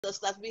us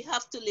that we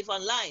have to live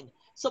online.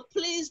 So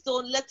please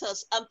don't let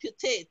us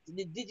amputate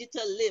the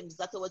digital limbs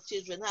that our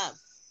children have.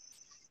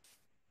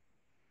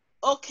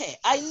 Okay,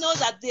 I know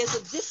that there's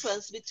a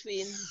difference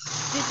between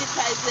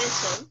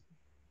digitization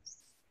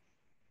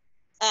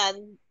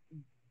and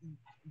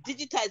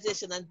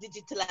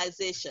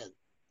digitalization.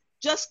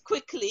 Just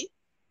quickly,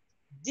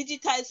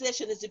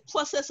 digitization is the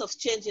process of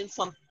changing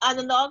from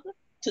analog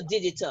to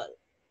digital.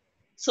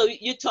 So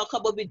you talk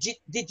about we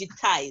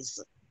digitize,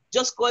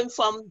 just going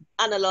from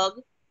analog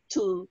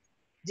to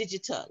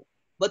digital.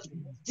 But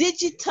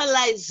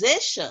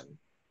digitalization,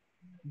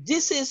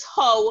 this is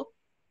how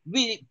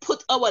we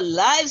put our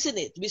lives in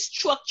it. We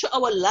structure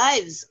our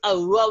lives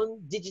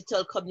around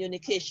digital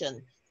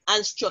communication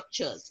and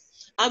structures.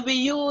 And we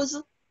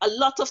use a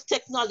lot of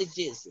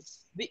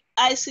technologies,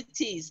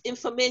 ICTs,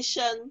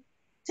 information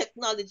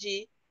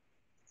technology,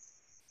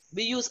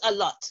 we use a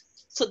lot.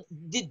 So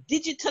the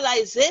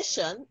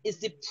digitalization is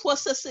the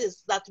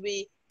processes that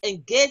we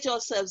engage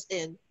ourselves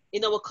in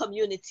our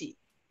community.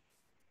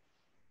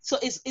 So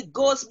it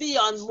goes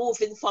beyond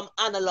moving from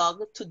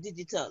analog to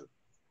digital.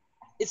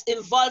 It's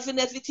involving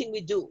everything we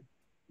do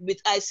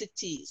with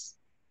ICTs.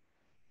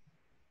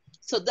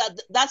 So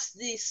that's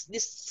this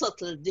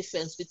subtle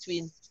difference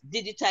between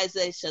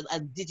digitization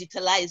and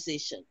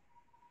digitalization.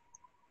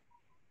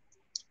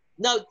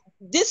 Now,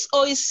 this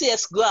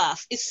OECS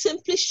graph is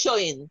simply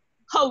showing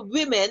how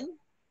women,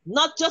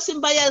 not just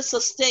in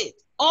Bayelsa State,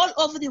 all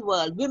over the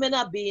world, women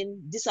are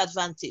being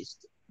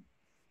disadvantaged.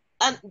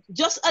 And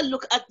just a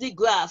look at the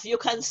graph, you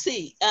can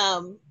see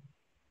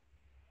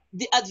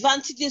the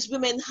advantages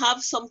women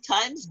have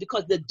sometimes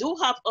because they do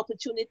have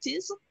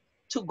opportunities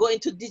to go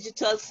into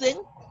digital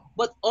thing,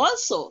 but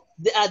also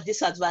they are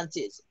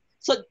disadvantaged.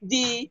 So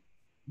the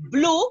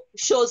blue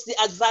shows the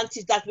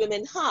advantage that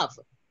women have,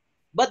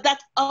 but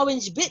that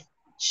orange bit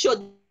shows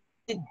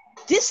the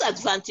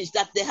disadvantage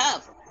that they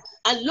have.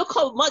 And look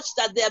how much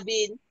that they're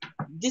being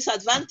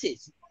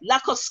disadvantaged.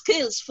 Lack of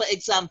skills, for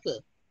example.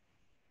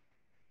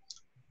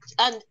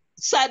 And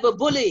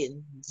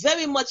cyberbullying,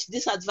 very much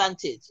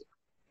disadvantaged.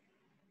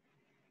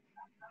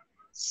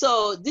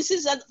 So this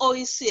is an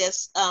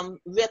OECS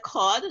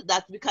record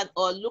that we can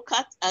all look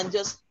at and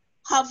just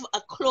have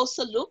a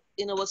closer look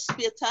in our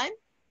spare time.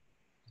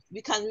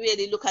 We can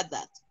really look at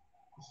that.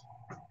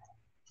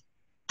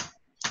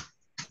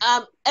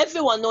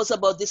 Everyone knows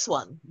about this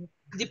one,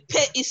 the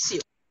pay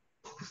issue.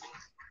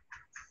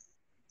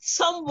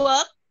 Some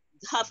work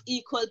have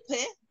equal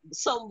pay,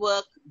 some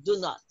work do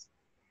not.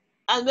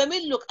 And when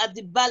we look at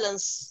the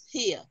balance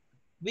here,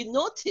 we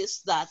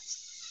notice that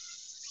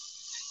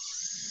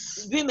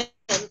women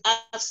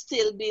are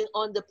still being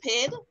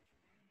underpaid.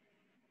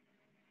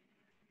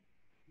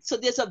 So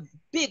there's a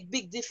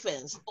big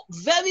difference.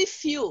 Very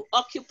few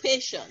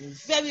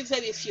occupations, very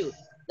few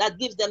that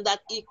give them that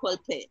equal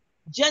pay.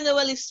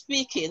 Generally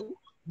speaking,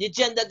 the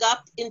gender gap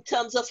in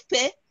terms of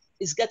pay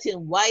is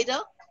getting wider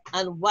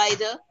and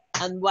wider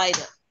and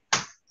wider.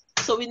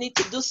 So we need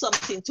to do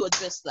something to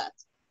address that.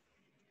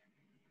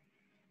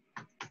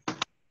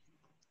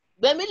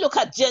 When we look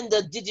at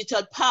gender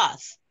digital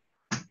path,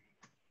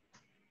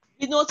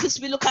 we notice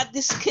we look at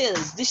the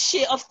skills, the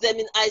share of them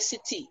in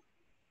ICT.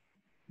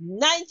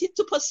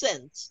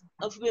 92%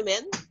 of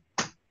women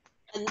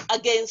and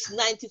against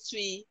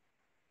 93%.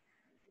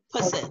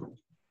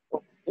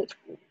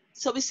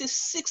 So we see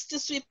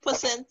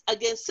 63%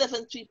 against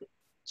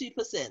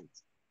 73%.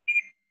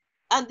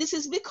 And this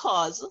is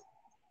because,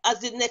 as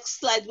the next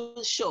slide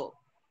will show,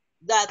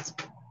 that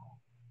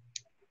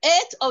 8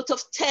 out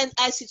of 10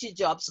 ICT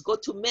jobs go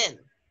to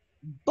men.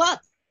 But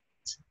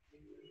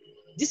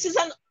this is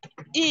an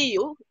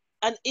EU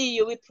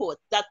report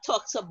that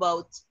talks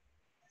about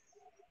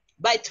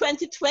by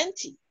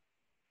 2020,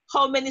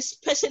 how many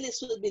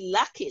specialists will be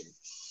lacking.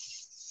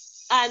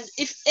 And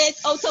if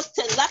 8 out of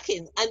 10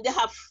 lacking, and they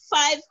have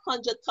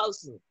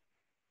 500,000,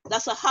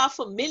 that's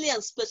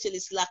 500,000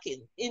 specialists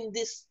lacking in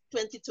this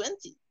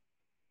 2020.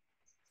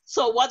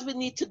 So what we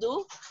need to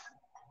do,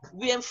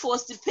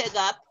 reinforce the pay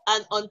gap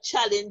and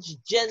unchallenge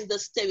gender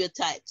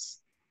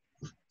stereotypes.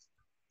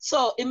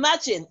 So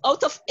imagine,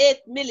 out of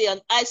 8 million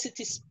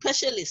ICT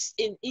specialists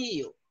in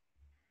EU,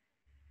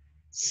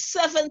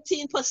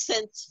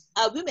 17%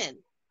 are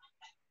women,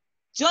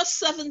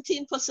 just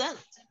 17%.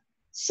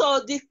 So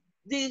the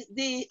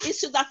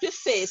issue that we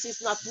face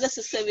is not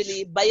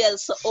necessarily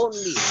Bayelsa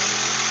only.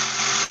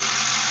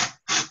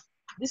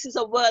 This is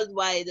a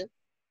worldwide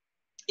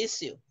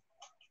issue.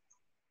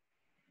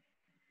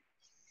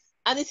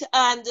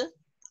 And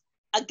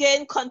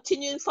again,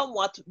 continuing from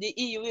what the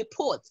EU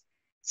report,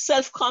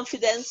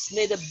 self-confidence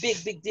made a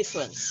big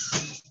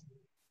difference.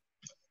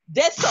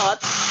 They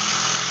thought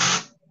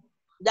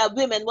that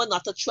women were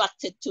not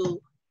attracted to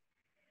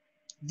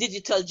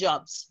digital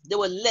jobs. They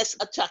were less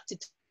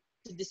attracted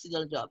to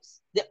digital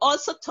jobs. They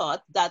also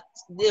thought that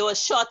there was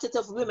shortage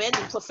of women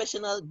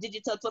in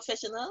digital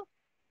professional,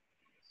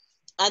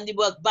 and the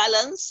work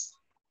balance.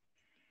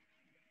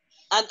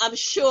 And I'm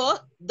sure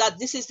that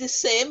this is the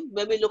same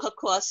when we look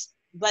across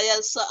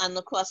Bayelsa and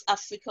across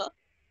Africa,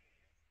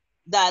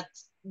 that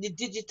the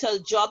digital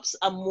jobs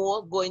are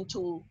more going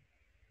to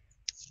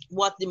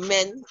what the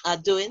men are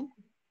doing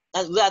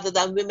rather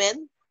than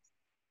women.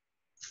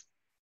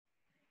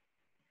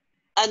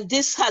 And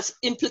this has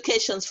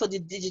implications for the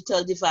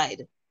digital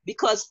divide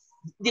because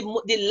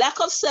the lack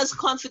of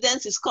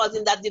self-confidence is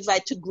causing that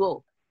divide to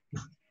grow.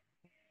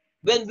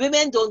 When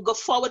women don't go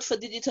forward for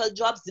digital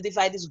jobs, the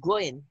divide is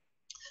growing.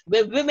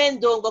 When women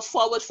don't go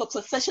forward for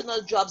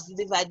professional jobs, the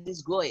divide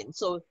is growing.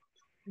 So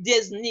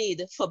there's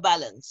need for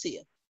balance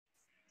here.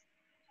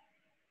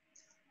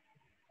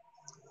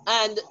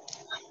 And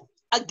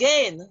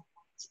again,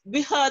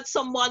 we heard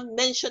someone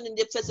mention in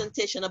the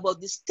presentation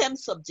about the STEM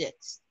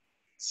subjects: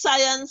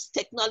 science,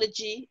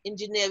 technology,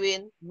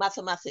 engineering,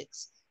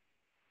 mathematics.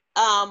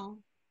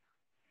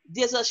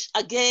 There's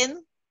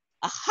again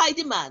a high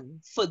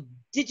demand for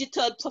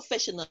digital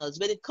professionals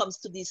when it comes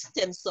to these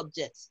STEM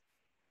subjects.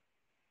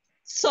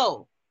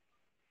 So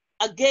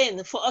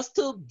again, for us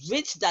to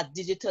bridge that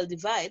digital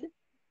divide,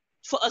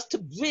 for us to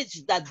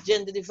bridge that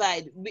gender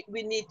divide,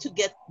 we need to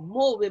get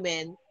more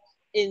women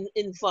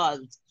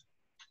involved.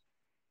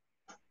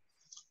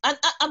 And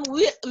I'm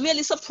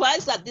really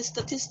surprised at these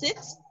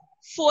statistics.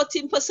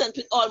 14%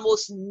 with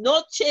almost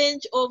no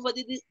change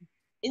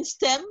in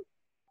STEM.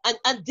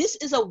 And this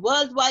is a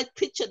worldwide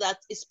picture that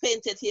is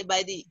painted here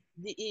by the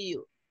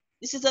EU.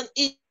 This is an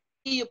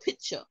EU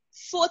picture.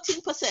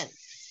 14%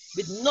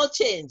 with no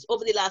change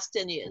over the last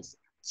 10 years.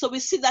 So we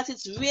see that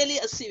it's really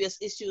a serious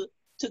issue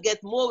to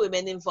get more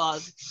women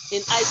involved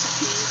in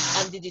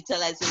ICT and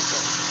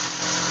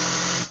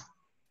digitalization.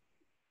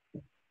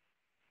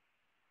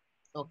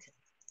 Okay.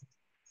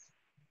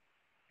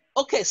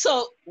 Okay,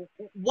 so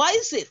why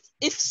is it,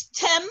 if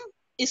STEM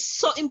is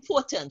so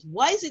important,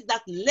 why is it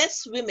that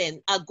less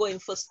women are going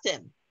for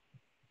STEM?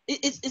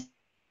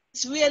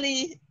 It's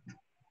really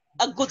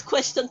a good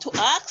question to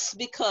ask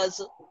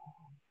because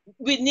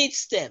we need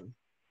STEM.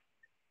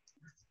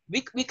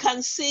 We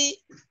can see,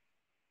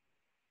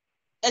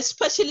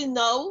 especially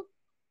now,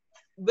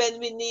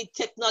 when we need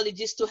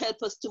technologies to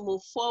help us to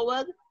move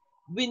forward,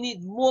 we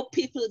need more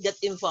people to get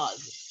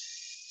involved.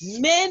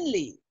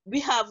 Mainly, we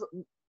have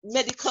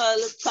medical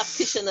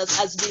practitioners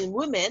as being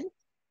women,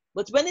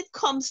 but when it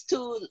comes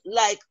to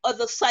like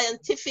other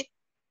scientific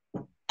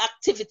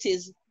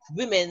activities,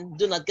 women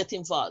do not get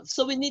involved.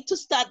 So we need to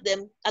start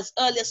them as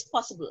early as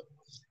possible.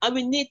 And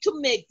we need to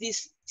make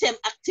these STEM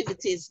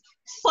activities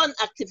fun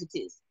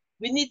activities.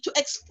 We need to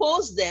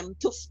expose them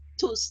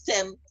to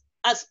STEM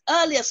as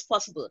early as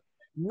possible.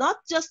 Not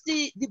just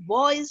the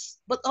boys,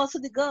 but also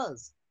the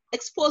girls.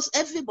 Expose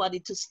everybody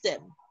to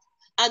STEM.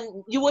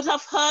 And you would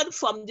have heard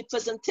from the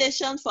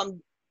presentation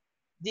from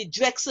the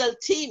Drexel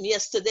team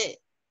yesterday,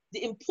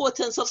 the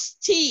importance of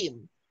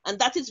STEAM. And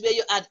that is where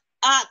you add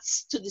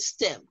arts to the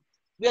STEM.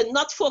 We are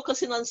not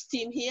focusing on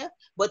STEAM here,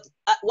 but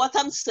what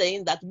I'm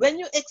saying that when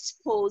you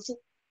expose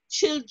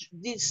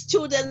the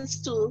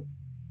students to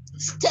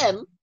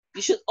STEM,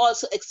 you should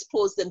also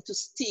expose them to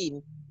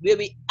STEAM, where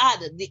we add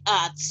the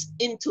arts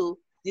into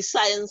the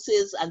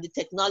sciences and the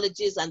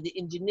technologies and the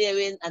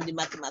engineering and the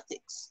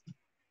mathematics.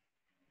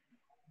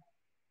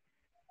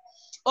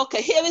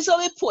 Okay, here is a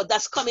report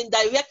that's coming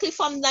directly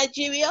from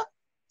Nigeria.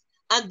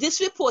 And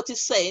this report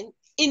is saying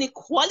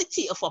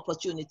inequality of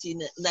opportunity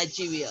in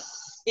Nigeria,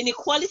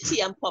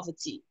 inequality and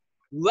poverty.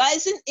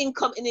 Rising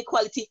income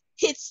inequality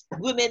hits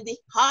women the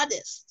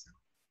hardest.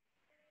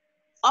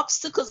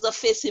 Obstacles are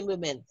facing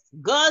women.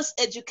 Girls'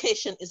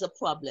 education is a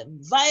problem.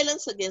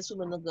 Violence against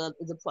women and girls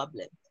is a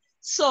problem.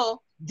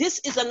 So this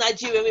is a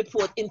Nigerian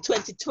report in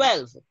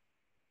 2012.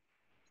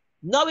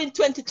 Now in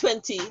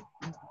 2020,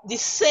 the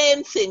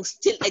same things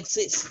still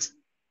exist.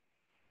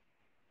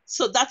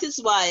 So that is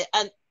why,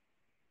 and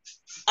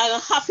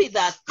I'm happy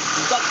that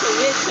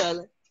Dr.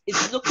 Rachel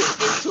is looking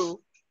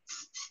into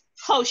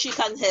how she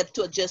can help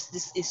to address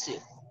this issue.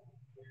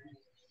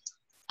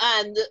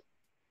 And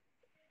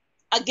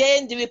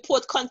again, the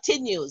report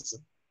continues.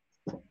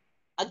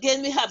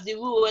 Again, we have the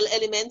rural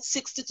element.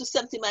 60 to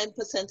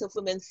 79% of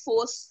women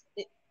force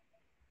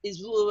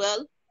is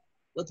rural,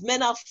 but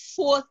men are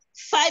 5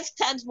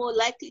 times more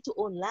likely to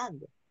own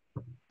land.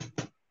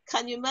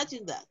 Can you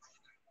imagine that?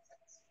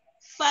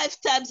 5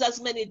 times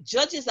as many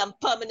judges and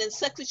permanent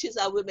secretaries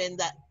are women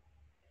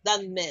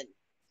than men.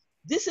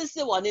 This is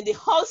the one in the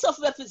House of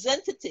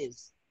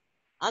Representatives.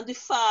 On the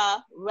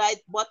far right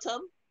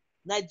bottom,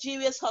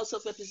 Nigeria's House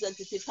of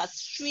Representatives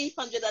has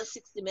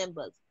 360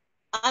 members.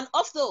 And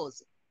of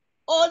those,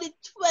 only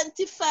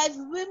 25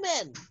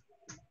 women.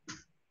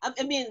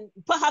 I mean,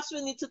 perhaps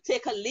we need to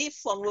take a leaf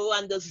from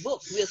Rwanda's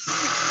book, where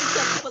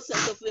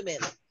 67% of women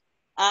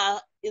are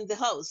in the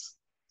House.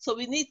 So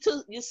we need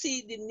to, you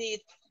see the need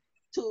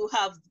to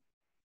have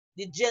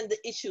the gender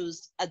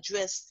issues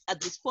addressed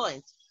at this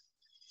point.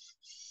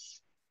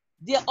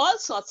 There are all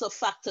sorts of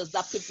factors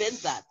that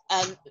prevent that.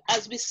 And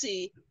as we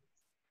see,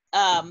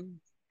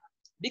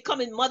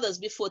 becoming mothers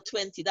before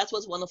 20, that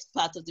was one of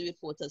part of the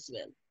report as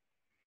well.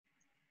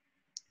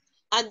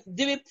 And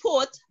the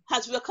report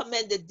has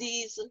recommended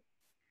these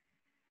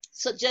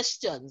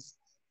suggestions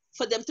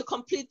for them to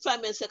complete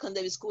primary and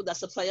secondary school.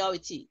 That's a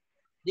priority.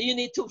 You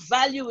need to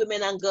value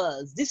women and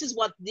girls. This is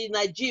what the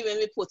Nigerian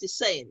report is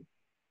saying.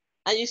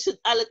 And you should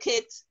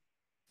allocate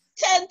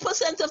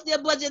 10% of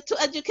their budget to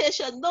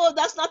education. No,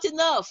 that's not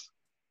enough.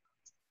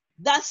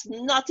 That's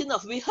not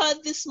enough. We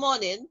heard this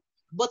morning,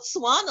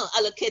 Botswana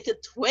allocated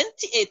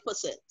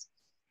 28%.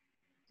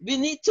 We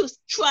need to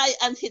try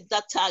and hit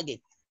that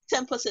target.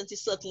 10%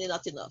 is certainly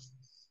not enough.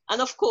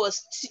 And of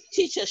course,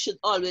 teachers should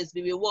always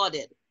be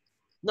rewarded.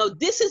 Now,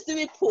 this is the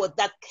report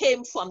that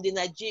came from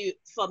Nigeria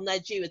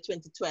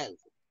 2012.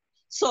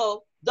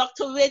 So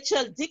Dr.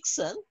 Rachel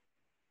Dixon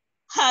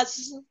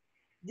has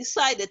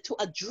decided to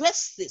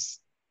address this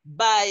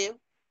by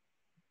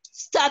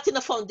starting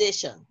a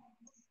foundation.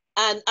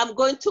 And I'm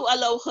going to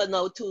allow her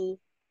now to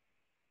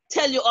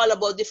tell you all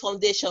about the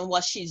foundation,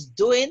 what she's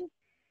doing,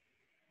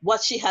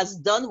 what she has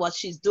done, what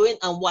she's doing,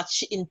 and what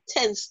she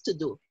intends to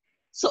do.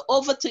 So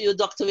over to you,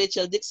 Dr.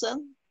 Rachel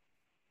Dixon.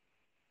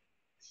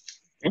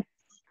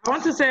 I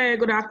want to say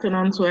good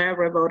afternoon to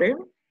everybody.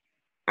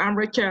 I'm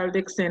Rachel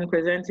Dixon,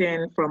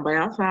 presenting from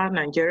Bayelsan,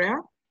 Nigeria.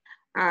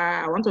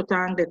 I want to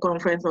thank the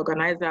conference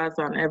organizers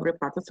and every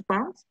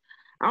participant.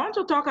 I want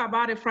to talk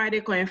about the Friday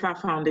Coinfa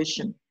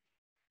Foundation.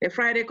 The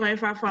Friday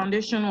Coinfa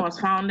Foundation was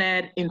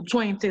founded in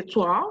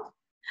 2012,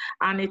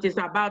 and it is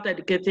about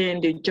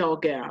educating the young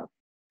girl.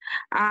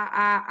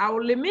 I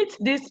will limit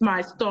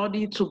my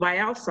study to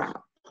Bayelsa.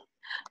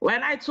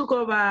 When I took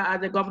over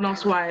as the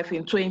governor's wife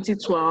in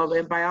 2012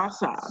 in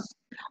Bayelsa,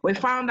 we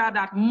found out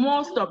that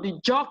most of the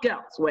young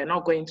girls were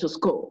not going to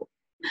school.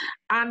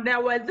 And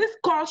there was this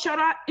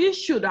cultural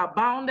issue that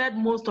bounded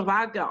most of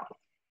our girls.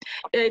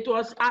 It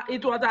was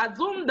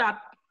assumed that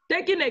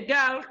taking a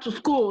girl to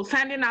school,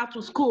 sending her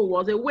to school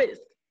was a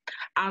waste.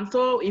 And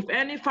so if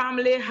any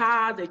family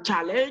has a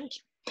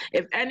challenge,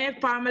 if any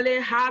family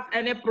has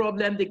any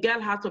problem, the girl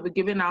has to be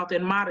given out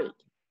in marriage.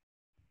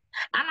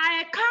 And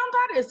I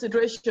encountered a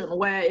situation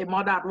where a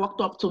mother had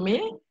walked up to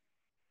me,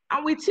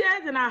 and with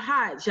tears in her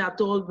eyes, she had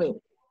told me,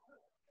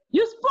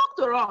 "You spoke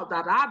to us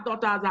that our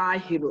daughters are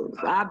heroes,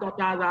 our daughters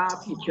are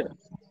our future."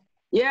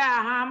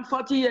 Yeah, I'm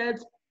 40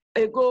 years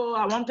ago,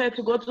 I wanted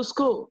to go to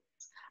school.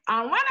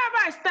 And whenever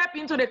I step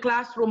into the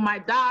classroom, my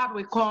dad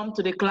will come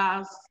to the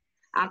class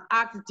and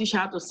ask the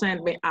teacher to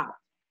send me out.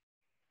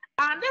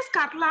 And this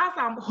cutlass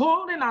I'm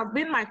holding has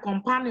been my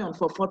companion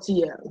for 40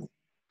 years.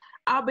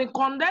 I've been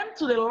condemned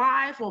to the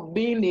life of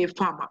being a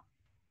farmer.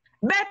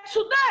 But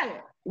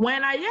today,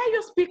 when I hear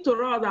you speak to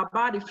us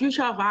about the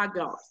future of our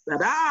girls,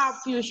 that our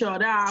future,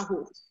 that our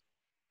hope,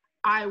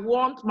 I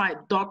want my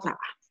daughter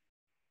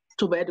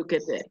to be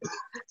educated.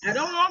 I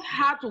don't want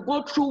her to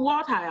go through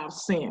what I have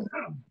seen.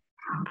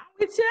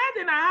 With tears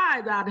in her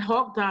eyes, I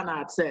hugged her and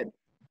I said,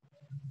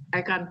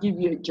 "I can give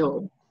you a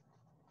job."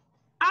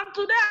 And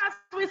today, as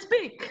we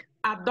speak,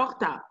 a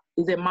doctor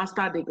is a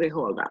master's degree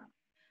holder.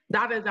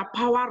 That is the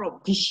power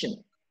of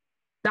vision.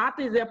 That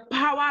is the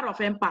power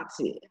of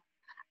empathy.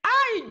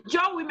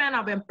 Young women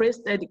have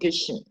embraced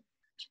education.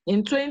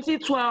 In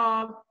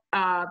 2012,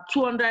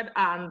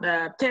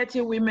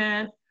 230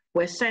 women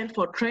were sent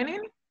for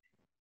training.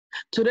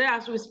 Today,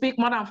 as we speak,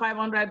 more than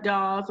 500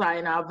 girls are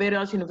in our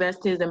various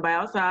universities in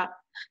Bayelsa,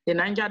 the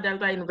Niger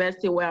Delta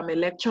University, where I'm a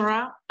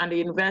lecturer, and the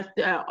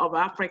University of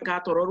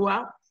Africa,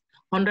 Tororua.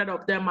 100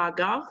 of them are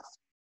girls.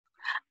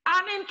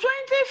 And in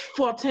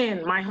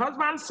 2014, my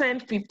husband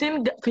sent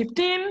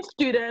 15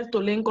 students to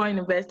Lincoln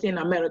University in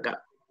America.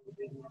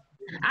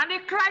 And the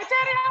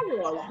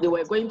criteria was they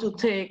were going to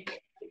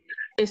take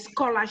a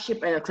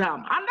scholarship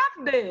exam. And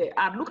that day,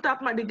 I looked at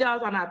the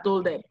girls and I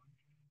told them,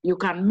 "You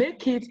can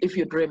make it if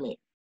you dream it."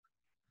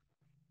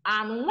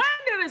 And when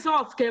the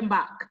results came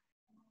back,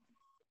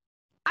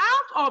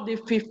 out of the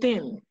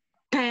 15,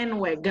 10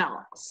 were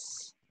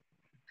girls.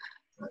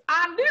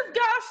 And these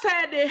girls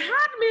said, they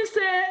heard me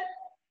say,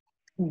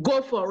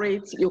 "Go for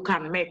it, you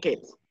can make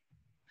it."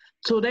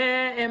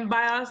 Today in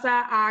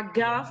Bayelsa, our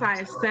girls are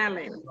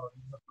excelling.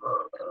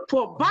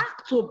 For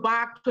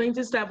back-to-back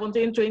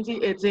 2017,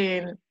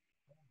 2018,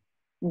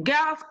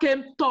 girls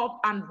came top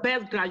and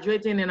best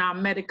graduating in our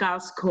medical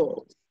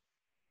schools.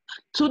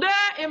 Today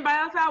in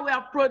Bayelsa, we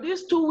have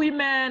produced 2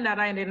 women that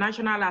are in the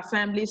National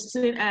Assembly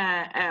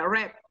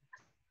rep.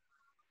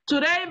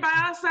 Today in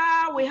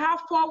Bayelsa, we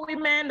have 4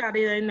 women that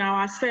are in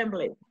our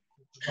assembly.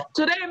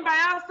 Today in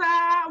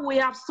Bayelsa, we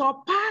have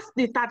surpassed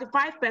the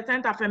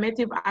 35%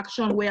 affirmative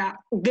action. We are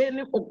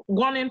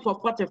going for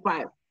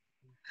 45.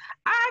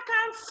 I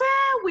can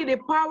say with the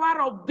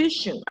power of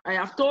vision, I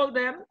have told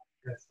them,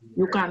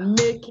 you can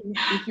make it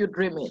if you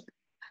dream it.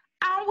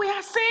 And we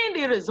are seeing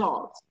the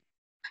results.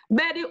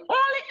 But the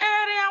only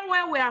area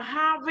where we are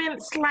having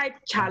slight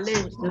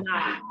challenge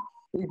now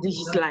is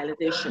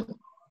digitalization.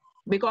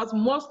 Because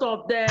most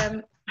of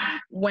them,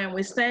 when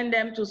we send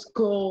them to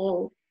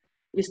school,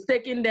 it's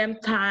taking them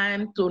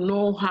time to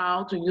know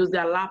how to use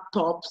their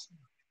laptops.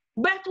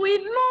 But we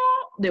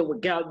know they will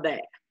get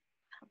there.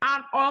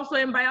 And also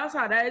in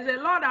Bayelsa, there is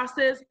a law that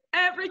says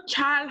every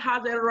child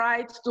has a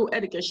right to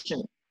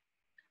education.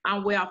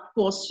 And we have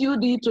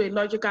pursued it to a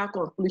logical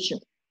conclusion.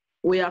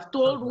 We have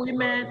told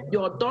women,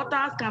 your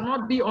daughters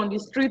cannot be on the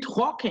street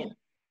hawking.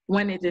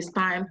 when it is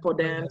time for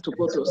them to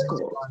go to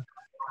school.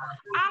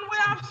 And we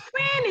have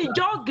seen a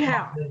young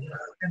girl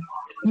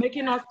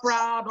making us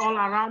proud all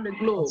around the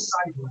globe.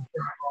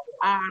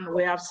 And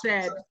we have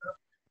said,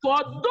 for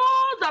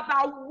those that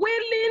are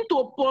willing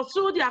to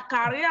pursue their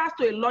careers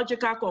to a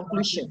logical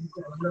conclusion,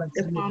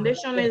 the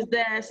foundation is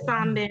there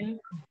standing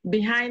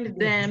behind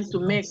them to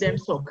make them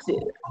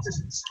succeed.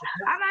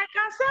 And I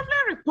can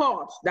safely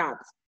report that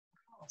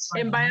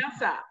in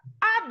Bayelsa,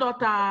 our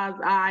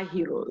daughters are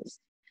heroes.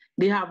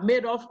 They have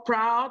made us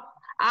proud.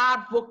 Our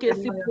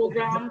advocacy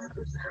programs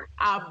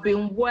have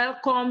been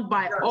welcomed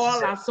by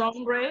all and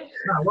sundry.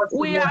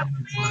 We have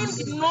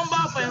seen the number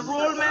of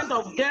enrollment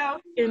of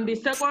girls in the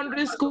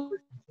secondary school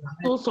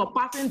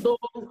surpassing those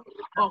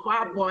of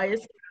our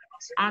boys.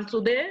 And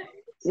today,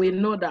 we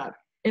know that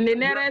in the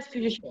nearest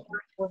future,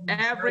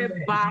 every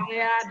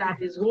barrier that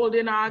is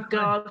holding our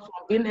girls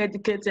from being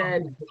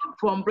educated,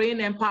 from being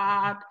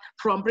empowered,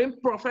 from being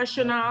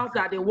professionals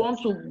that they want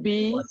to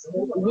be,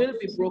 will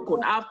be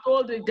broken. I've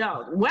told the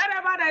girls,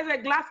 wherever there is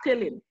a glass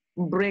ceiling,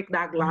 break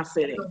that glass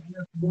ceiling.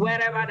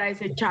 Wherever there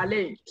is a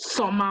challenge,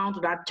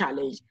 surmount that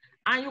challenge.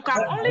 And you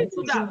can only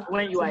do that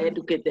when you are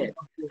educated.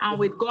 And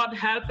with God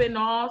helping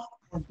us,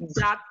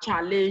 that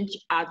challenge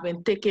has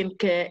been taken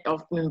care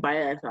of in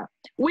Bayelsa.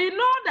 We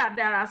know that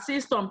there are still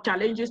some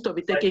challenges to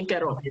be taken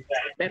care of,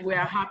 but we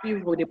are happy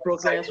with the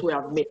progress we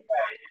have made.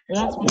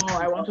 Once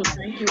more, I want to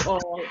thank you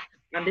all,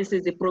 and this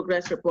is the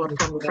progress report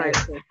from the Friday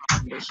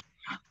Foundation.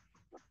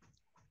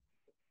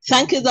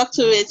 Thank you,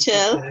 Dr.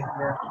 Rachel.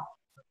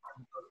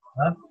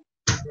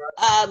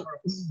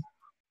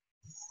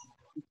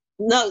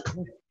 Now,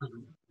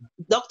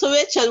 Dr.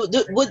 Rachel,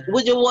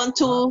 would you want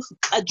to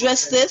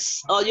address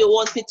this, or you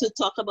want me to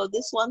talk about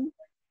this one?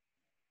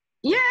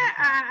 Yeah,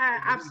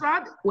 I've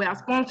said we have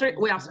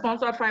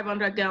sponsored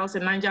 500 girls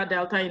in Niger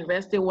Delta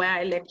University where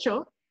I lecture,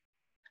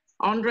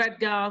 100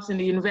 girls in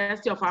the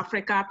University of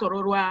Africa,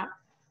 Tororua.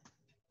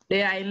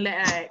 They are in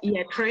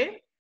year 3.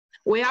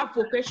 We have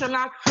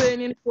vocational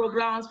training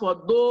programs for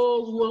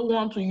those who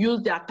want to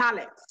use their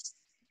talents.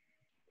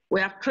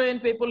 We have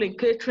trained people in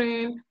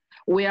catering.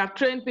 We have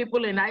trained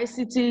people in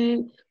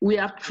ICT. We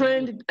have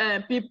trained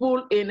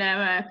people in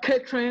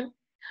catering.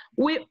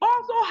 We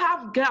also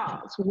have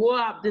girls who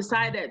have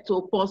decided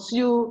to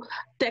pursue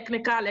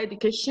technical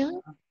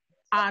education,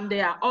 and they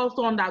are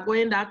also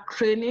undergoing that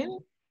training.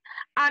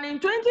 And in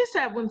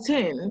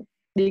 2017,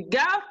 the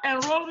girls'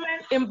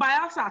 enrollment in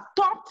Bayelsa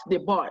topped the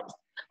boys.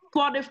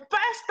 For the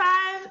first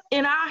time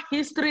in our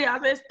history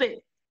as a state,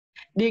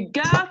 the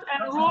girls'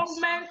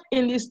 enrollment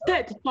in the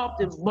state topped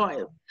the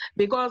boys,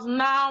 because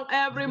now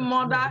every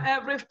mother,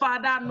 every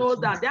father knows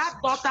that their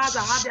daughters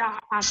are their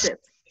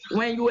assets.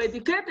 When you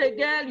educate a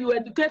girl, you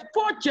educate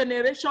 4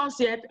 generations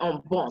yet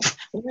unborn.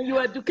 When you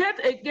educate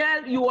a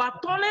girl, you are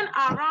turning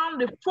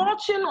around the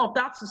fortune of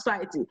that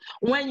society.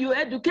 When you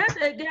educate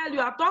a girl,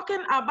 you are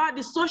talking about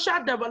the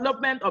social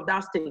development of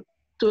that state.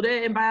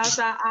 Today in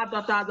Bayelsa, our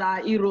daughters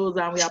are heroes,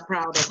 and we are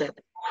proud of them.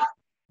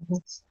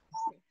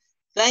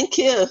 Thank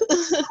you.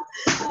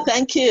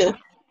 Thank you.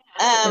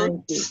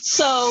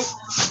 So,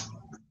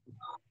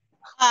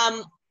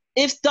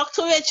 if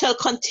Dr. Rachel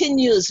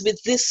continues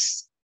with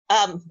this,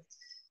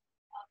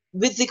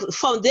 with the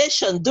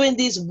foundation doing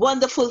these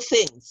wonderful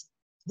things,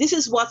 this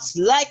is what's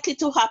likely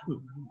to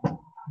happen.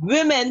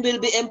 Women will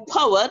be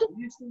empowered.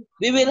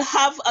 We will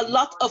have a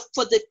lot of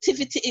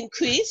productivity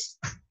increase.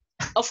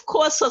 Of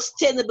course,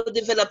 sustainable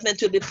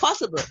development will be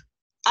possible.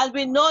 And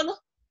we know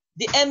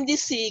the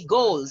MDC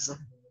goals.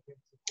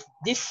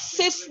 The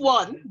 5th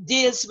one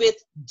deals with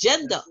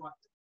gender.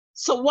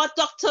 So what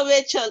Dr.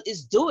 Rachel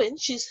is doing,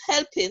 she's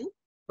helping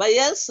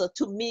Bayelsa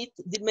to meet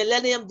the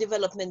Millennium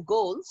Development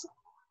Goals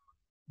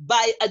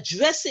by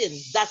addressing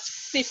that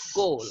 5th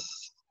goal.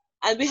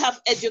 And we have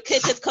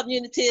educated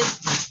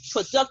communities,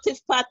 productive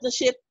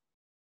partnership,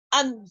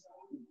 and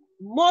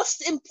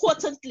most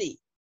importantly,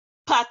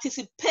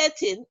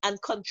 participating and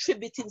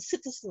contributing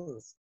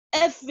citizens.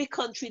 Every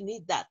country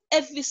needs that.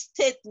 Every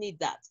state needs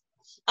that.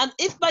 And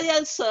if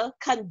Bayelsa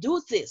can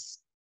do this,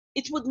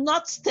 it would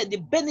not stay, the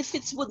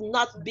benefits would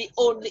not be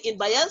only in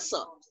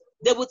Bayelsa.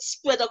 They would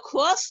spread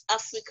across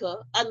Africa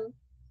and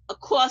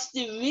across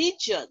the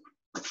region,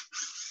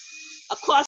 across